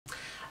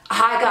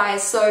Hi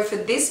guys, so for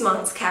this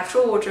month's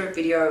capsule wardrobe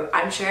video,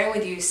 I'm sharing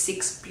with you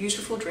 6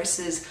 beautiful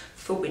dresses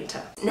for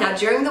winter. Now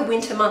during the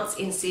winter months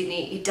in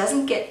Sydney, it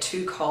doesn't get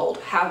too cold.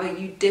 However,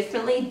 you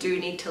definitely do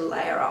need to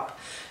layer up.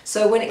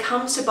 So when it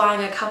comes to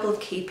buying a couple of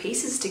key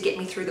pieces to get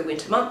me through the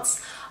winter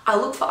months, I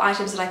look for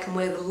items that I can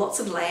wear with lots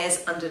of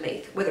layers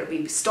underneath, whether it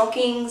be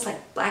stockings,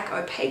 like black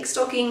opaque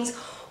stockings,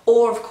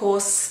 or of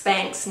course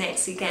Spanx,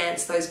 Nancy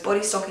Gants, those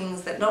body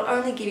stockings that not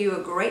only give you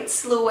a great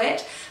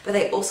silhouette, but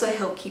they also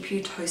help keep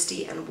you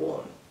toasty and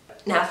warm.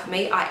 Now for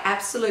me, I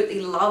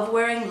absolutely love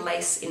wearing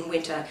lace in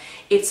winter.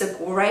 It's a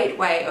great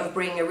way of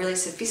bringing a really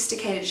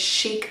sophisticated,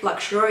 chic,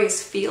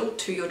 luxurious feel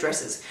to your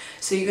dresses.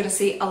 So you're going to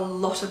see a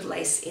lot of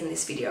lace in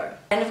this video.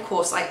 And of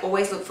course, I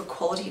always look for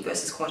quality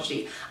versus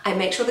quantity. I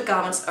make sure the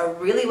garments are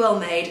really well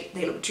made,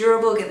 they look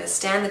durable, going to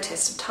stand the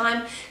test of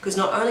time, because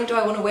not only do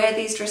I want to wear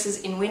these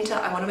dresses in winter,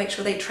 I want to make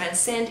sure they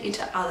transcend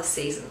into other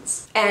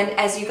seasons. And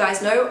as you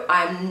guys know,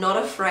 I'm not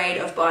afraid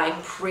of buying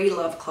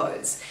pre-loved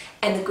clothes.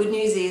 And the good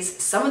news is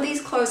some of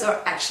these clothes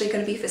are actually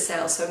going to be for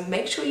sale, so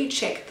make sure you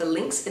check the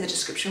links in the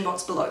description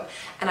box below.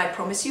 And I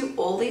promise you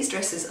all these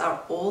dresses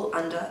are all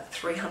under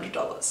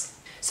 $300.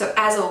 So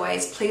as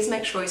always, please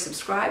make sure you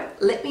subscribe,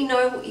 let me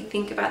know what you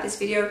think about this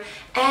video,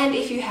 and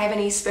if you have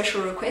any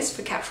special requests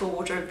for capsule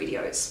wardrobe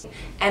videos.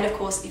 And of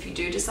course, if you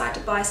do decide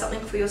to buy something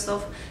for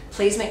yourself,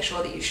 please make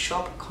sure that you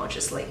shop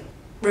consciously.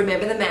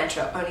 Remember the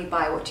mantra, only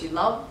buy what you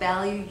love,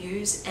 value,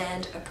 use,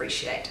 and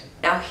appreciate.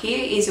 Now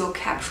here is your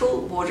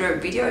capsule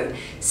wardrobe video,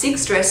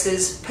 6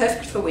 dresses,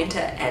 perfect for winter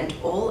and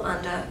all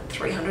under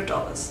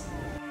 $300.